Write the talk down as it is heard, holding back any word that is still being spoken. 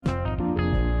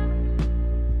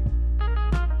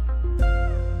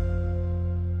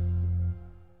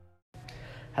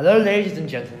Hello, ladies and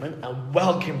gentlemen, and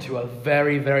welcome to a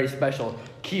very, very special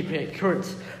Keeping It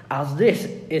Current, as this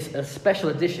is a special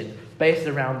edition based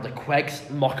around the Queg's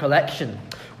mock election,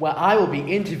 where I will be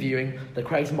interviewing the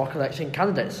Queg's mock election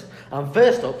candidates. And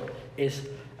first up is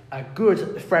a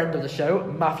good friend of the show,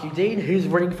 Matthew Dean, who's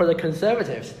running for the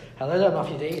Conservatives. Hello there,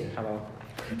 Matthew Dean. Hello.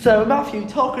 So, Matthew,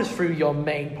 talk us through your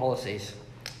main policies.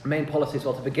 Main policies,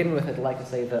 well, to begin with, I'd like to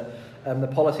say that the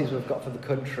policies we've got for the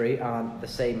country aren't the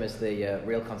same as the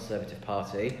real Conservative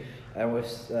Party, and we've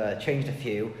changed a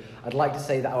few. I'd like to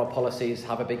say that our policies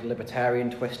have a big libertarian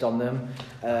twist on them,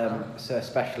 so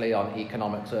especially on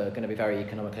economics. We're going to be very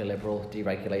economically liberal,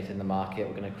 deregulating the market.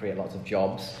 We're going to create lots of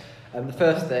jobs. The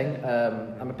first thing,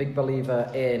 I'm a big believer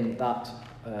in that.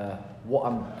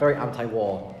 I'm very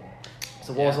anti-war.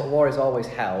 So war is always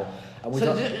hell. And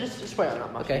just wait on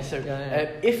that, Matthew. Okay. So,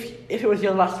 Yeah. if it was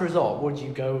your last resort, would you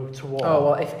go to war? Oh,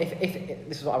 well, if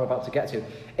this is what I'm about to get to.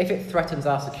 If it threatens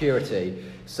our security,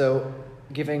 so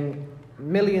giving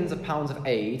millions of pounds of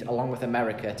aid, along with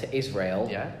America, to Israel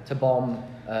to bomb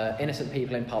innocent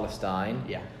people in Palestine,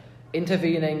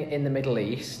 intervening in the Middle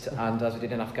East, and as we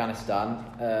did in Afghanistan,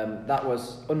 that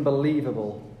was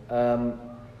unbelievable.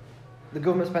 The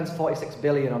government spends 46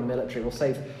 billion on military. We'll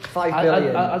save 5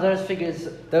 billion. Are those figures?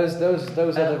 Those are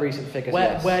the recent figures.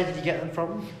 Where did you get them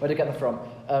from? Where did I get them from?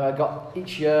 I got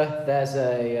each year. There's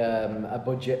a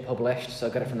budget published, so I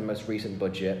got it from the most recent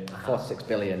budget, 46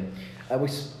 billion. It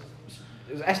was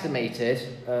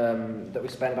estimated that we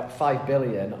spent about 5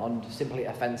 billion on simply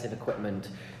offensive equipment.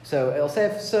 So it'll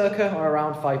save circa or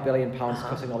around 5 billion pounds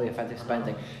cutting all the offensive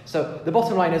spending. So the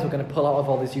bottom line is we're going to pull out of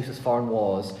all these useless foreign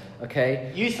wars.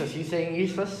 Okay. Useless? You saying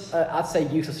useless? I'd say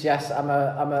useless. Yes. I'm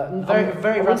a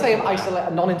very. I would say I'm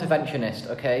a non-interventionist.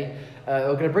 Okay.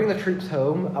 We're going to bring the troops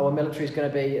home. Our military is going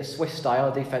to be a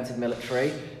Swiss-style defensive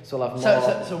military. So we'll have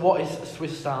more. So what is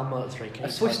Swiss-style military? A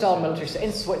Swiss-style military. So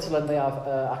in Switzerland, they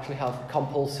actually have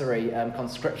compulsory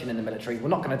conscription in the military. We're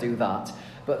not going to do that,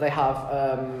 but they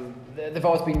have. They've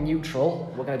always been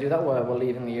neutral. We're going to do that. We're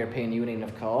leaving the European Union,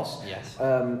 of course. Yes.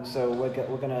 So we're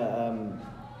going to.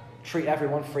 Treat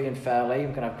everyone free and fairly.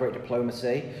 We're going to have great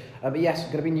diplomacy. But yes,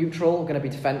 we're going to be neutral. We're going to be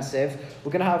defensive.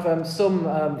 We're going to have some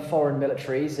foreign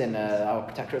militaries in our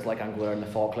protectorates like Anguilla and the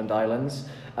Falkland Islands.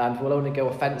 And we'll only go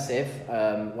offensive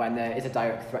when there is a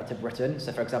direct threat to Britain.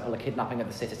 So, for example, a kidnapping of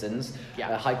the citizens.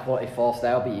 A high-quality force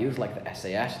there will be used, like the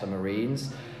SAS, the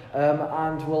Marines.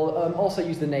 And we'll also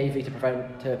use the Navy to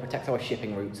protect our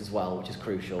shipping routes as well, which is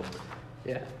crucial.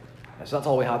 Yeah. So that's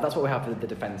all we have. That's what we have for the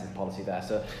defensive policy there.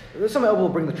 So somehow we'll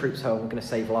bring the troops home. We're going to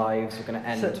save lives. We're going to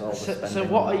end all the spending. So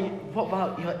what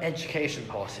about your education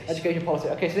policies? Education policy.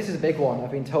 Okay, so this is a big one.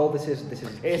 I've been told this is.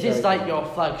 Is this like your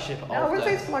flagship? I would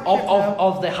say it's flagship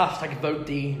of the hashtag Vote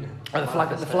Dean. The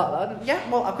flag. Yeah.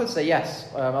 Well, I could say yes.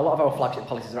 A lot of our flagship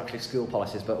policies are actually school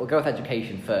policies, but we'll go with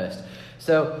education first.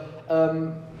 So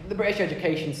the British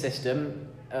education system.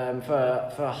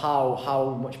 For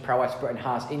how much prowess Britain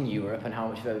has in Europe and how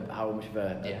much of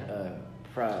a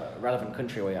relevant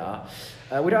country we are,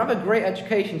 we don't have a great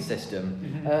education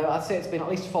system. I'd say it's been at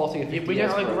least 40 or 50 years. We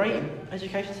don't have a great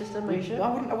education system, are you sure?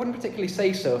 I wouldn't particularly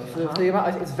say so. The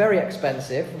amount, it's very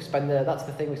expensive. That's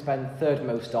the thing we spend third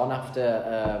most on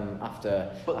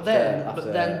after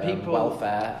people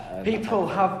welfare. People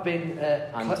have been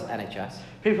and NHS.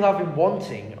 People have been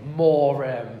wanting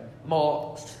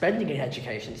more spending in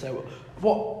education. So,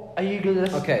 what are you going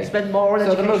to spend more on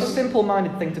education? So the most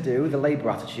simple-minded thing to do, the Labour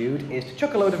attitude, is to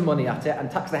chuck a load of money at it and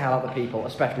tax the hell out of the people,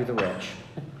 especially the rich.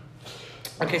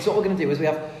 Okay, so what we're going to do is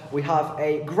we have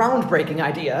a groundbreaking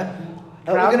idea.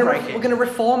 We're going to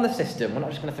reform the system. We're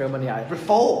not just going to throw money at it.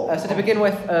 Reform? So to begin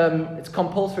with, it's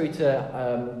compulsory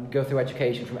to go through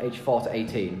education from age 4 to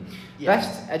 18.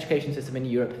 Best education system in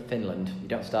Europe, Finland. You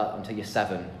don't start until you're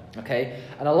 7. Okay,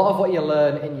 and a lot of what you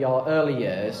learn in your early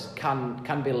years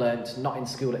can be learnt not in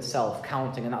school itself,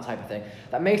 counting and that type of thing.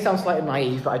 That may sound slightly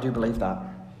naive, but I do believe that.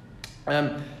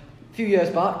 A few years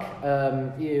back,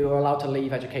 you were allowed to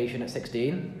leave education at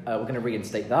 16. We're going to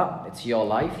reinstate that. It's your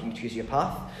life. You choose your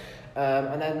path.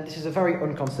 And then this is a very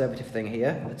unconservative thing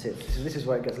here. This is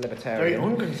where it gets libertarian. Very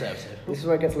unconservative. This is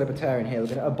where it gets libertarian here. We're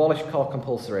going to abolish core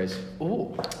compulsories.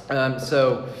 Ooh.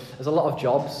 So there's a lot of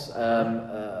jobs,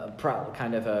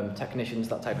 technicians,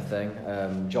 that type of thing,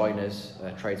 joiners,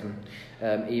 tradesmen,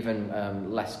 even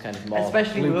less kind of more.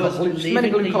 Especially many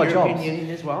blue-collar jobs Union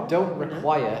as well. Don't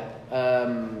require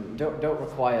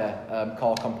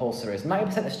core compulsories.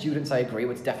 90% of students, I agree,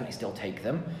 would definitely still take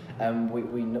them.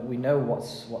 We know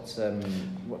what's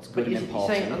good and important. You're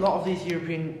saying a lot of these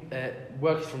European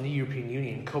workers from the European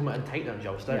Union come and take them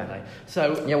jobs, don't they?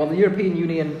 So well, the European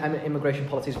Union immigration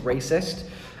policy is racist.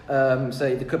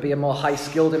 So there could be a more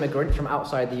high-skilled immigrant from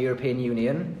outside the European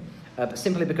Union, but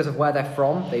simply because of where they're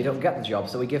from, they don't get the job.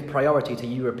 So we give priority to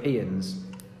Europeans.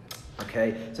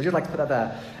 Okay, so I'd just like to put that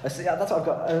there. So yeah, that's what I've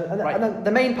got. And then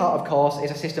the main part, of course,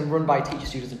 is a system run by teachers,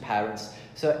 students and parents.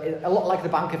 So a lot like the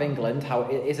Bank of England, how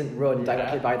it isn't run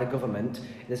directly by the government.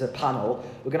 There's a panel.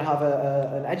 We're going to have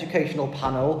an educational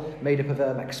panel made up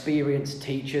of experienced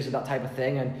teachers and that type of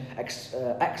thing, and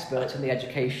experts in the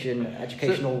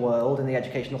educational world, in the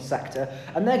educational sector,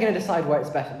 and they're going to decide where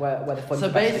it's best, where the funds are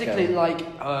best to go. So basically,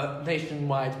 like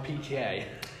nationwide PTA.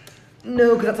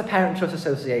 No, because that's a parent trust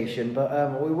association,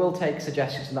 but we will take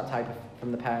suggestions from that type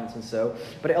from the parents and so.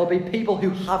 But it'll be people who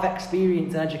have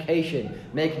experience in education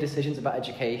making decisions about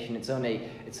education. It's only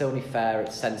fair,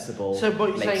 it's sensible. So, but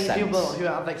you're saying sense. people who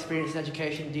have experience in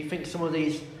education, do you think some of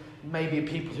these maybe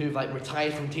people who've like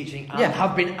retired from teaching and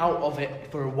have been out of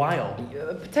it for a while?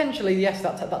 Potentially, yes,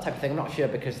 that type of thing. I'm not sure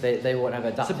because they won't have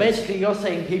adapted. So basically, you're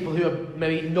saying people who are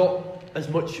maybe not as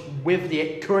much with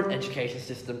the current education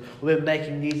system will be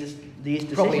making these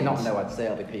decisions? Probably not. No, I'd say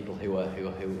it'll be people who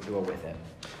are with it.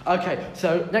 Okay,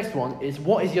 so next one is,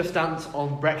 what is your stance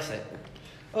on Brexit?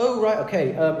 Oh right,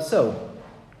 okay.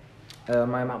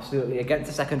 I'm absolutely against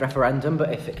the second referendum,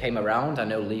 but if it came around, I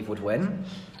know Leave would win.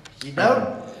 You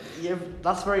know,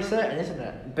 that's very certain, isn't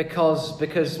it? Because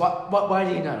why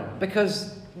do you know?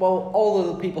 Because all of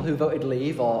the people who voted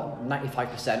Leave, or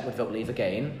 95%, would vote Leave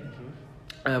again.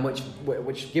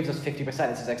 Which gives us 50%.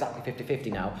 This is exactly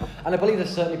 50-50 now, and I believe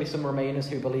there'll certainly be some Remainers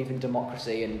who believe in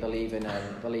democracy and believe in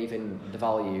the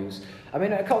values. I mean,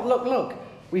 look,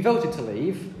 we voted to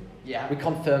leave. Yeah. We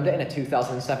confirmed it in a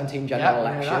 2017 general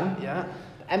election. Yeah.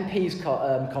 MPs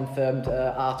confirmed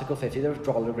Article 50, the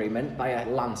withdrawal agreement, by a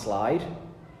landslide.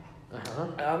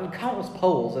 Countless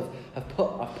polls have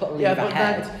put Leave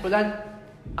ahead. But then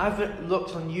I've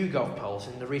looked on YouGov polls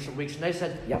in the recent weeks, and they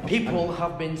said people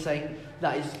have been saying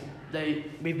that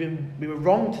we were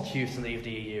wrong to choose to leave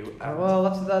the EU. Well,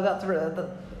 that's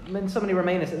I mean, so many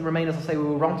Remainers will say we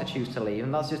were wrong to choose to leave,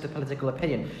 and that's just a political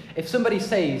opinion. If somebody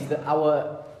says that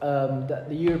that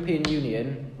the European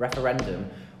Union referendum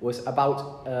was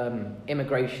about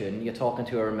immigration, you're talking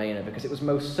to a Remainer, because it was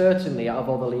most certainly, out of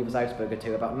all the levers I've spoken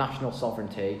to, about national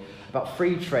sovereignty, about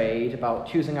free trade, about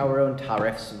choosing our own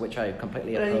tariffs, which I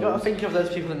completely oppose. You've got to think of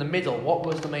those people in the middle. What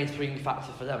was the main swinging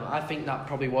factor for them? I think that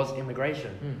probably was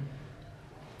immigration.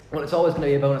 Well, it's always going to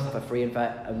be a bonus to have a free and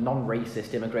fair, a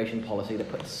non-racist immigration policy that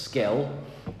puts skill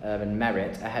and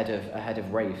merit ahead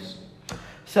of race.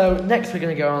 So next we're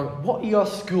going to go on, what are your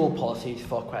school policies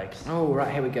for Quakes? Oh,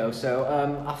 right, here we go. So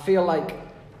I feel like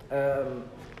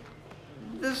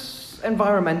this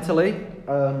environmentally,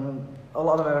 a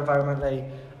lot of them are environmentally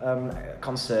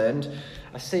concerned.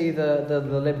 I see the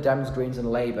Lib Dems, Greens and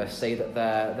Labour say that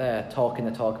they're talking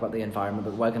the talk about the environment,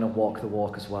 but we're going to walk the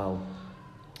walk as well.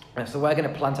 So we're going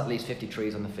to plant at least 50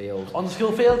 trees on the field. On the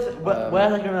school field? Where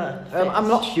are they going to I'm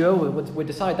not sure. We'd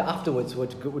decide that afterwards.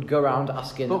 We'd go around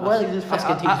asking. But where are they teachers are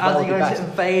they going to sit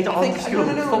and fade on the school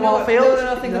football field?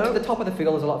 No, I think at the top of the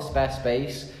field there's a lot of spare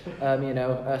space.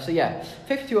 So yeah,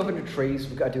 50 to 100 trees.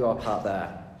 We've got to do our part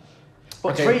there.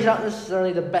 But trees aren't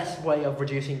necessarily the best way of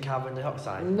reducing carbon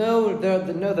dioxide. No, they're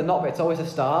not. But it's always a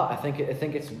start. I think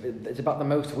it's about the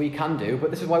most we can do. But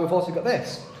this is why we've also got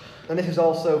this. And this is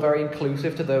also very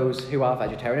inclusive to those who are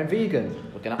vegetarian and vegan.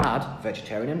 We're going to add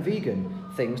vegetarian and vegan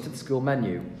things to the school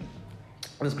menu.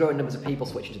 And there's growing numbers of people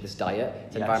switching to this diet.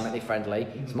 It's environmentally friendly.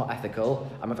 It's more ethical.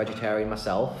 I'm a vegetarian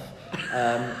myself.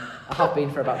 I have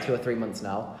been for about 2 or 3 months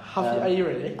now. Are you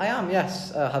really? I am,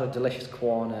 yes. I had a delicious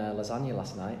corn lasagna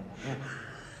last night. Yeah.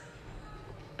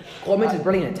 Corn mince is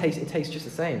brilliant. It tastes just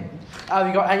the same. Have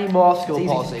you got any more school it's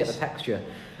easy policies? To get the texture.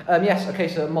 Yes, okay,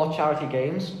 so more charity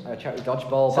games, charity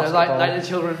dodgeball, so basketball. like the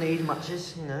children need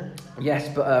matches, you know? Yes,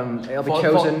 but it'll be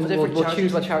chosen, we'll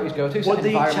choose what charities go to, so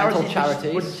environmental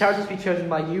charities. Would the charities be chosen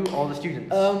by you or the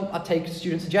students? I'd take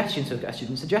student suggestions, so we've got a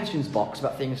student suggestions box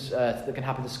about things that can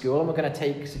happen to school, and we're going to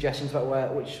take suggestions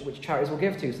about which charities we'll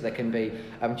give to, so there can be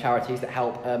charities that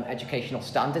help educational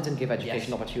standards and give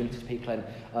educational opportunities to people in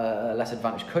less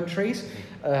advantaged countries.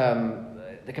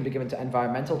 They can be given to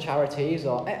environmental charities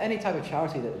or any type of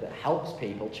charity that helps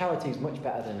people. Charity is much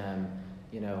better than,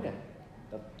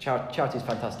 charity is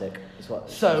fantastic. Is what I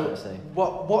say.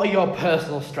 What are your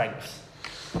personal strengths?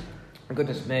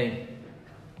 Goodness me,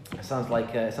 it sounds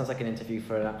like an interview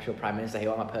for an actual prime minister here.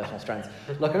 What are my personal strengths?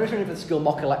 Look, I'm just running for the school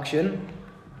mock election.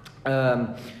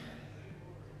 I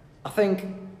think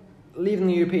leaving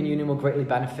the European Union will greatly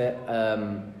benefit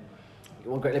the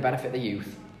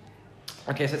youth.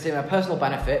 Okay, so my personal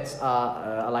benefits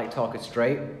are I like talking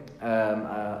straight.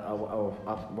 I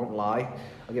won't lie.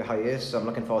 I'll give you how it is. So I'm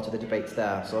looking forward to the debates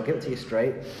there. So I'll give it to you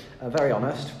straight. Very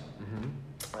honest.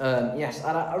 Yes,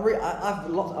 and I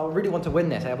really want to win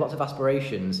this. I have lots of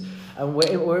aspirations, and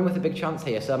we're in with a big chance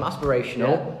here. So I'm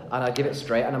aspirational, and I give it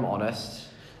straight, and I'm honest.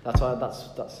 That's I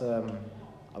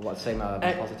want to say my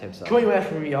positives. So. Coming away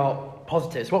from your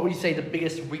positives, what would you say the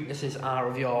biggest weaknesses are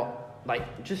of your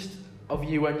of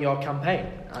you and your campaign?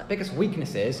 Biggest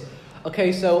weaknesses.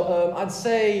 Okay, so I'd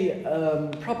say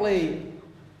probably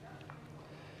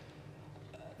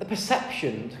the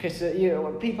perception. Okay, so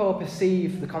when people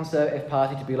perceive the Conservative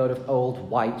Party to be a load of old,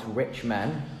 white, rich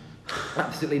men,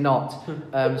 absolutely not.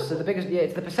 So the biggest,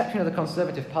 it's the perception of the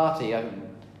Conservative Party.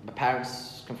 My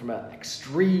parents come from an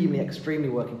extremely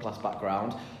working class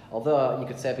background. Although you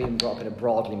could say being brought up in a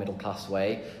broadly middle class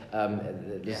way,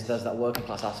 there's that working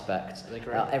class aspect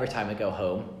every time I go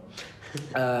home.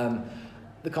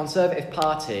 The Conservative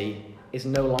Party is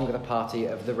no longer the party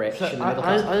of the rich and the middle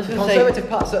class. The Conservative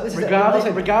Party. So this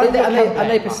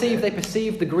they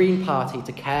perceive the Green Party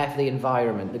to care for the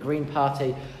environment. The Green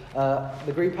Party are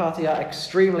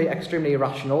extremely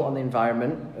irrational on the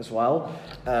environment as well.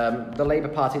 The Labour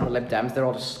Party and the Lib Dems, they're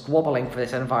all just squabbling for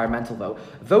this environmental vote.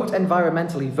 Vote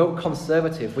environmentally, vote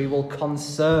Conservative. We will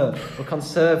conserve. We'll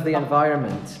conserve the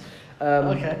environment.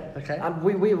 Okay. And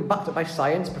we were backed up by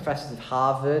science, professors at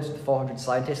Harvard, 400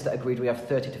 scientists that agreed we have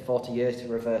 30 to 40 years to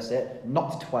reverse it,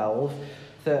 not 12.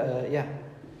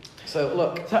 So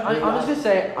look. So I was going to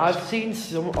say, I've seen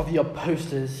some of your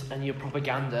posters and your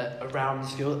propaganda around the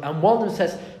school, and one of them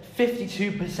says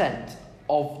 52%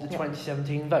 of the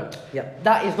 2017 vote. Yeah.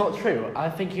 That is not true. I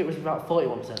think it was about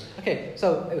 41%. Okay,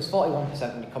 so it was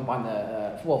 41% when you combine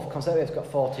Conservatives got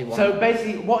 41. So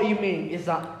basically, what you mean is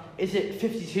that. Is it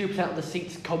 52% of the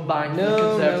seats combined for the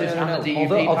Conservatives and the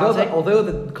DUP party? Although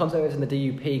the Conservatives and the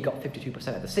DUP got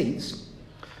 52% of the seats,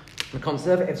 the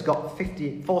Conservatives got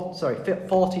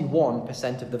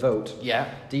 41% of the vote. Yeah.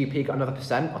 DUP got another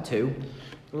percent or two.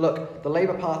 Look, the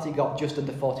Labour Party got just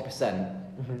under 40%.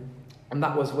 And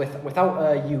that was without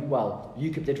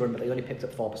UKIP did run, but they only picked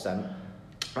up 4%.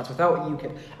 That's without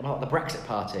UKIP, about the Brexit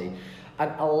Party. And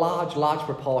a large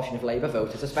proportion of Labour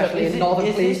voters, especially in Northern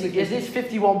Is this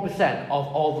 51% of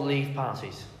all the Leave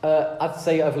parties? I'd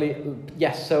say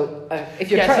yes. So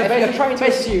if you're trying to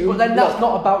assume, but then that's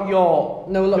not about your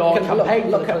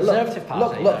campaign for the Conservative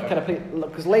Party. Look,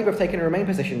 because Labour have taken a Remain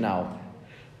position now.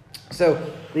 So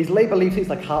these Labour Leave seats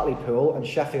like Hartlepool and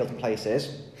Sheffield and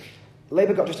places,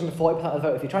 Labour got just under 40% of the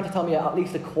vote. If you're trying to tell me at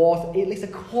least a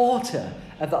quarter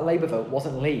of that Labour vote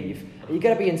wasn't Leave, you're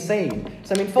going to be insane.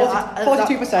 So I mean,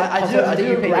 42%. I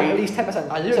do agree. At least 10%.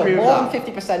 I do agree with more that. than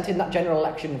 50% in that general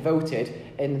election voted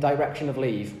in the direction of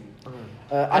Leave.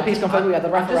 And please confirm we had the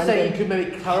referendum. I'm just saying you could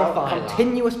maybe clarify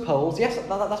continuous polls. Yes,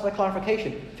 that's my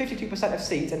clarification. 52% of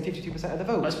seats and 52% of the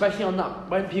vote. Especially on that,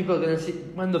 when people are going to see,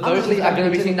 when the voters are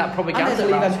going to be seeing that propaganda.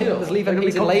 There's Leave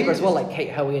MPs in Labour as well, like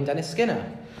Kate Hoey and Dennis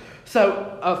Skinner.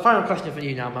 So, final question for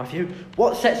you now, Matthew.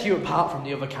 What sets you apart from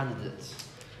the other candidates?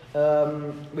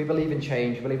 We believe in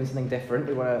change. We believe in something different.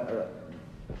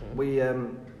 We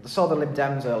saw the Lib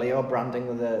Dems earlier branding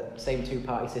with the same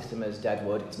two-party system as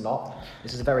Deadwood. It's not.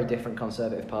 This is a very different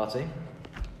Conservative Party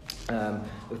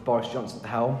with Boris Johnson at the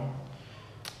helm.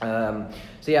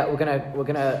 We're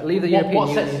gonna leave the European Union.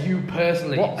 What sets you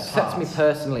personally apart? What sets me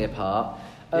personally apart?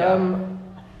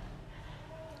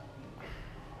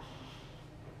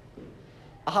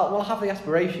 I have the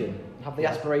aspiration.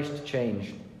 Aspiration to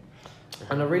change.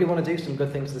 And I really want to do some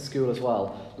good things to the school as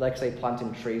well. Like, say,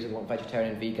 planting trees. We want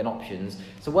vegetarian and vegan options.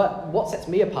 So what sets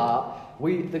me apart,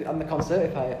 and the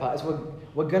Conservative Party apart, is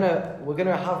we're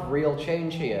gonna have real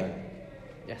change here.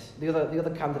 Yes. The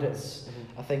other candidates,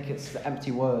 I think it's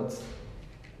empty words.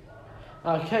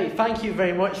 Okay, thank you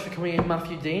very much for coming in,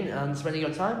 Matthew Dean, and spending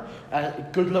your time.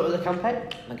 Good luck with the campaign.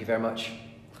 Thank you very much.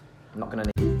 I'm not going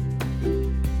to need...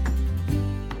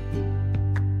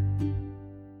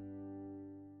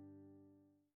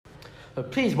 So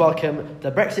please welcome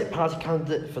the Brexit Party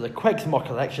candidate for the Queggs mock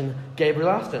election, Gabriel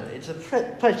Aston. It's a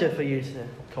pleasure for you to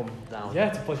come down. Yeah,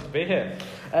 it's a pleasure to be here.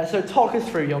 So talk us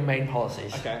through your main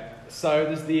policies. Okay, so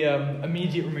there's the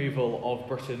immediate removal of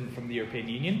Britain from the European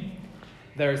Union.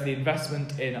 There is the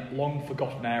investment in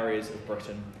long-forgotten areas of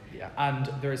Britain. Yeah.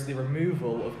 And there is the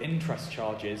removal of interest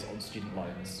charges on student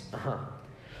loans. Uh-huh.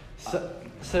 So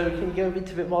can you go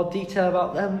into a bit more detail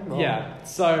about them? Or? Yeah,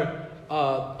 so...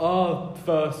 our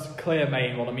first clear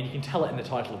main one, I mean, you can tell it in the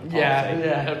title of the party.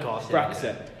 Yeah, of course. Brexit.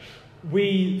 Yeah.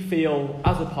 We feel,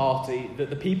 as a party, that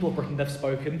the people of Britain, they've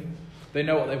spoken, they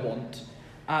know what they want,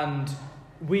 and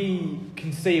we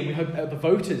can see, and we hope the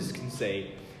voters can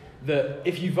see, that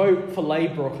if you vote for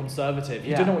Labour or Conservative,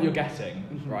 you don't know what you're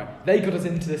getting, right? They got us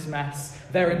into this mess.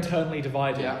 They're internally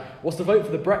divided. Yeah. Whilst a vote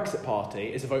for the Brexit Party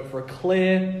is a vote for a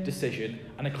clear decision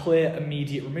and a clear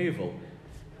immediate removal.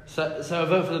 So a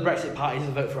vote for the Brexit Party is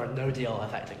a vote for a no deal,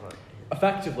 effectively.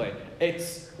 Effectively,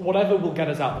 it's whatever will get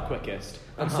us out the quickest.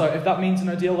 And so if that means a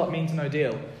no deal, that means a no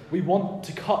deal. We want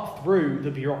to cut through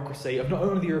the bureaucracy of not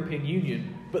only the European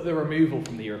Union, but the removal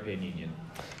from the European Union.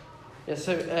 Yeah,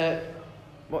 so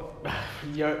what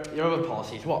your other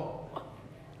policies,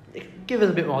 give us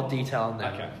a bit more detail on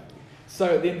them. Okay.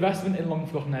 So the investment in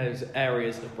long-forgotten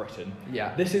areas of Britain.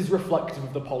 Yeah. This is reflective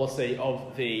of the policy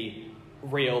of the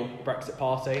real Brexit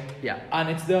Party. Yeah. And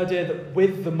it's the idea that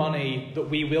with the money that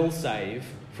we will save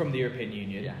from the European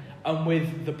Union, and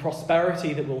with the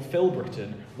prosperity that will fill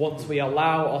Britain once we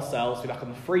allow ourselves to be back on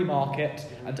the free market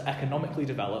and to economically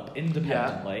develop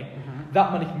independently,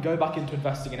 that money can go back into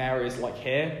investing in areas like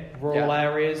here, rural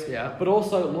areas, but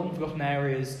also long-forgotten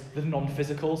areas that are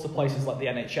non-physical, so places like the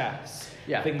NHS,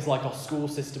 things like our school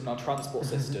system and our transport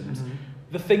systems,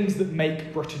 the things that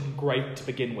make Britain great to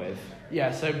begin with.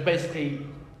 Yeah, so basically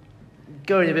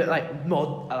going a bit like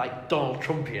more like Donald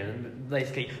Trumpian,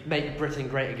 basically make Britain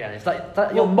great again. Is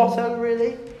that your motto,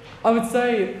 really? I would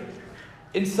say,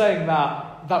 in saying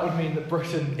that, that would mean that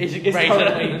Britain is great.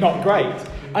 currently not great.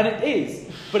 And it is,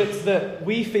 but it's that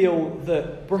we feel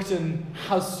that Britain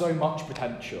has so much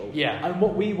potential. Yeah. And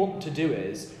what we want to do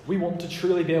is, we want to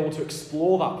truly be able to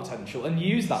explore that potential and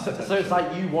use that potential. So it's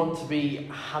like you want to be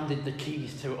handed the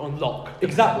keys to unlock the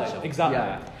Exactly.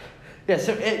 potential. Yeah,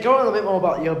 so go on a bit more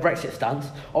about your Brexit stance.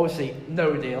 Obviously,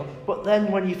 no deal. But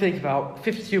then when you think about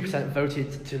 52%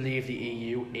 voted to leave the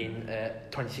EU in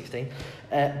 2016,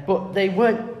 but they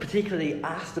weren't particularly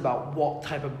asked about what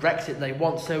type of Brexit they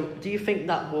want. So do you think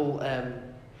that will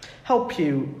help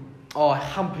you or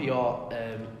hamper your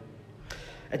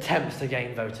attempts to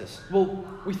gain voters? Well,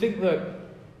 we think that,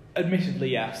 admittedly,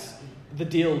 yes, the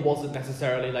deal wasn't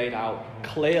necessarily laid out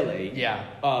clearly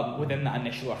within that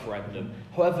initial referendum.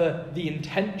 However, the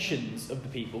intentions of the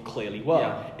people clearly were.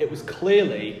 Yeah. It was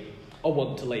clearly a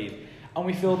want to leave. And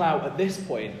we feel now at this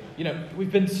point,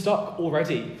 we've been stuck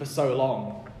already for so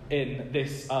long in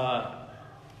this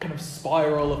kind of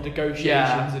spiral of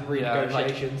negotiations and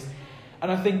renegotiations.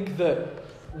 And I think that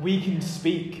we can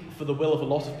speak for the will of a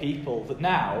lot of people that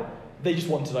now they just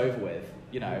want it over with.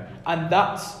 And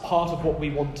that's part of what we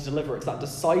want to deliver. It's that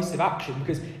decisive action,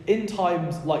 because in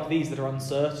times like these that are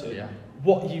uncertain,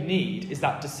 what you need is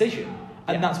that decision,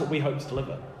 and that's what we hope to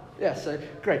deliver. Yeah, so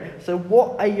great. So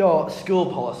what are your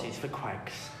school policies for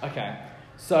quags? Okay,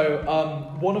 so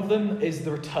one of them is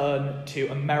the return to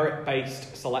a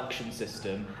merit-based selection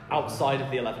system outside of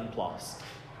the 11+.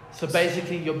 So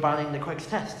basically you're banning the quags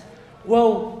test?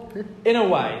 Well, in a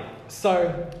way.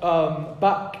 So,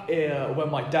 back when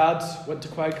my dad went to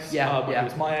Quegs, when he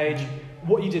was my age,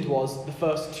 what you did was, the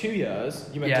first 2 years,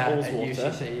 you went to Ullswater,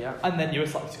 UCC, and then you were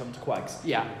selected to come to Quegs.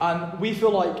 Yeah. And we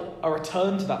feel like a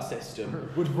return to that system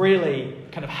would really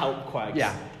kind of help Quegs.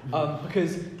 Yeah.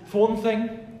 Because, for one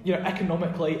thing,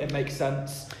 economically it makes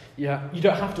sense. Yeah. You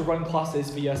don't have to run classes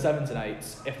for year 7s and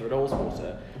 8s if they're at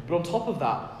Ullswater. But on top of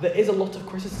that, there is a lot of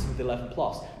criticism of the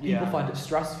 11+. People find it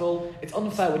stressful. It's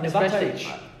unfair when you're that age.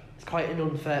 It's quite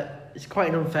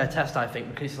an unfair test, I think,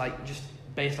 because it's like just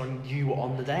based on you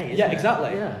on the day. Isn't it?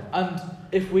 Exactly. Yeah. And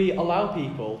if we allow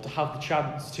people to have the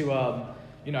chance to,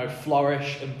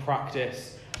 flourish and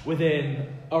practice within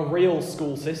a real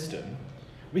school system,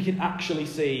 we can actually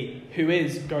see who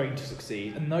is going to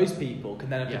succeed, and those people can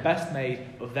then have the best made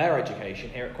of their education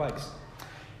here at Quegs.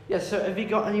 Yeah. So have you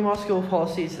got any more school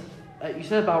policies? You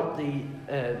said about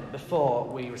before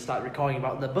we started recording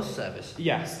about the bus service.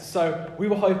 Yes, so we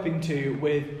were hoping to,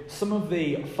 with some of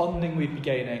the funding we'd be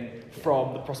gaining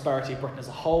from the prosperity of Britain as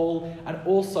a whole, and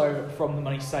also from the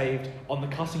money saved on the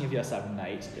cutting of year 7 and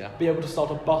 8, be able to start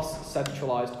a bus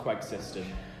centralised Queg system.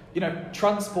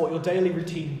 Transport, your daily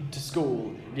routine to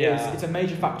school, it's a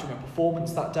major factor in your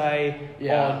performance that day,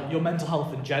 on your mental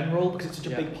health in general, because it's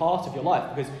such a big part of your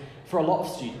life. Because for a lot of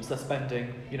students, they're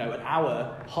spending, an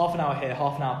hour, half an hour here,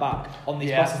 half an hour back on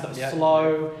these buses that are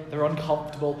slow, they're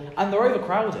uncomfortable, and they're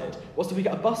overcrowded. Whilst if we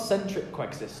get a bus-centric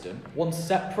Queg system, one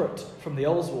separate from the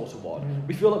Ullswater one,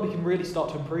 we feel like we can really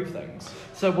start to improve things.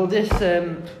 So will this,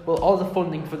 will all the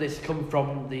funding for this come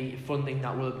from the funding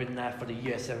that will have been there for the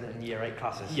year 7 and year 8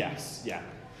 classes? Yes, yeah.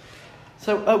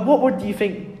 So what would you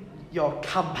think your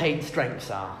campaign strengths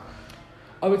are?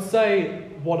 I would say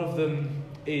one of them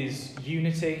is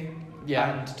unity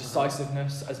and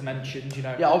decisiveness, as mentioned.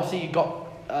 Yeah, obviously you got,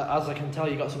 as I can tell,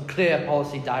 you got some clear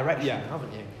policy direction,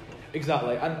 haven't you?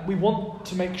 Exactly, and we want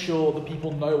to make sure that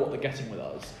people know what they're getting with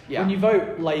us. Yeah. When you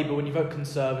vote Labour, when you vote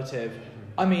Conservative,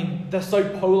 I mean, they're so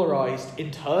polarised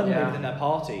internally within their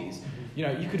parties. You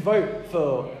know, you could vote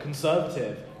for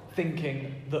Conservative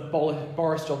thinking that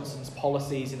Boris Johnson's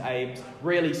policies and aims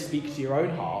really speak to your own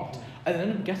heart, and then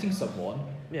end up getting someone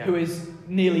who is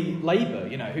nearly Labour,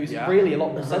 you know, who's really a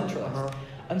lot more centralist.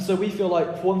 And so we feel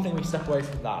like, for one thing, we step away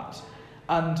from that.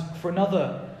 And for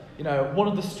another, you know, one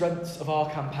of the strengths of our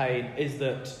campaign is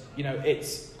that, you know,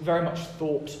 it's very much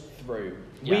thought through.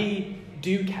 Yeah. We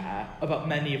do care about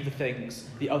many of the things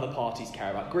the other parties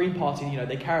care about. Green Party, you know,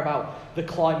 they care about the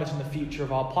climate and the future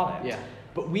of our planet. Yeah.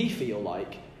 But we feel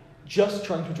like just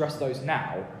trying to address those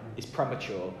now is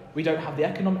premature. We don't have the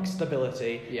economic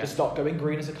stability to start going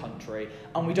green as a country,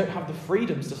 and we don't have the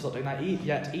freedoms to start doing that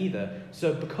yet either.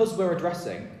 So because we're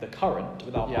addressing the current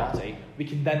with our party, we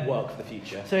can then work for the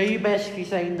future. So are you basically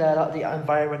saying that the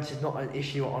environment is not an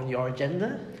issue on your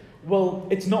agenda? Well,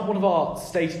 it's not one of our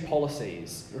stated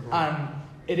policies, and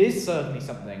it is certainly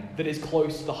something that is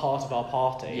close to the heart of our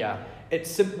party. Yeah. It's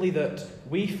simply that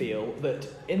we feel that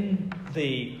in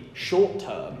the short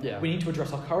term, we need to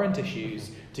address our current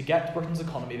issues to get Britain's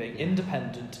economy being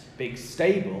independent, being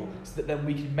stable, so that then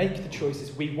we can make the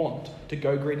choices we want to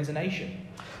go green as a nation.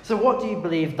 So what do you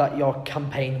believe that your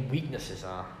campaign weaknesses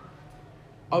are?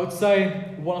 I would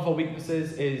say one of our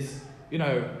weaknesses is, you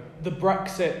know, the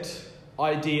Brexit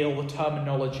ideal, the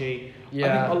terminology. Yeah.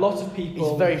 I think a lot of people...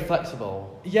 It's very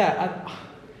flexible. Yeah, and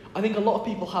I think a lot of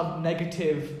people have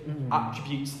negative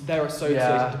attributes they're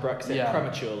associated to Brexit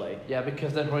prematurely. Yeah,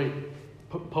 because then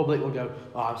public will go,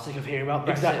 oh, I'm sick of hearing about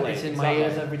Brexit. Exactly, It's in my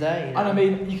ears every day. You know? And I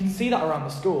mean, you can see that around the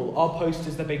school. Our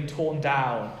posters, they're being torn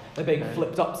down. They're being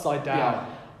flipped upside down. Yeah.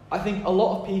 I think a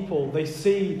lot of people, they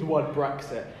see the word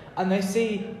Brexit and they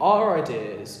see our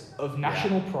ideas of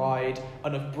national pride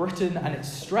and of Britain and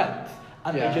its strength,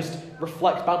 and they just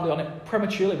reflect badly on it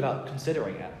prematurely without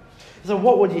considering it. So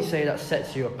what would you say that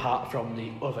sets you apart from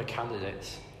the other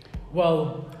candidates?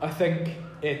 Well, I think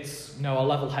it's, you know, our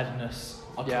level-headedness,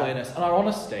 our clearness, and our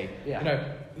honesty. Yeah. You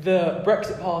know, the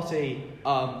Brexit Party,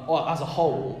 as a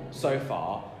whole, so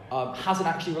far, hasn't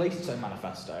actually released its own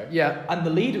manifesto. Yeah. And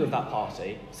the leader of that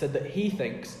party said that he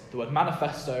thinks the word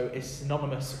manifesto is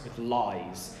synonymous with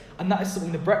lies. And that is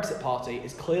something the Brexit Party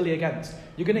is clearly against.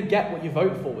 You're going to get what you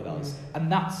vote for with us,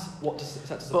 and that's what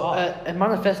sets us apart. But a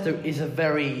manifesto is a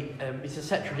very, it's a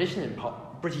set tradition in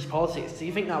British politics. Do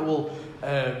you think that will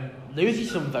lose you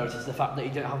some voters, the fact that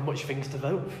you don't have much things to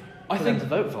vote I think to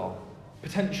vote for?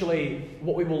 Potentially,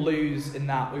 what we will lose in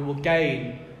that, we will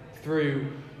gain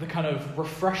through the kind of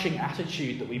refreshing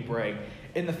attitude that we bring,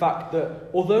 in the fact that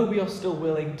although we are still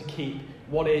willing to keep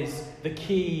what is the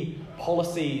key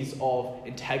policies of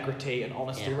integrity and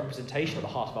honesty and representation at the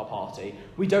heart of our party,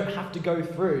 we don't have to go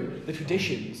through the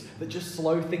traditions that just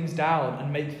slow things down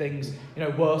and make things, you know,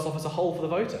 worse off as a whole for the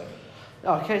voter.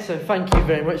 Okay, so thank you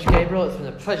very much, Gabriel. It's been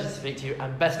a pleasure to speak to you,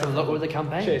 and best of luck with the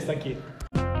campaign. Cheers, thank you.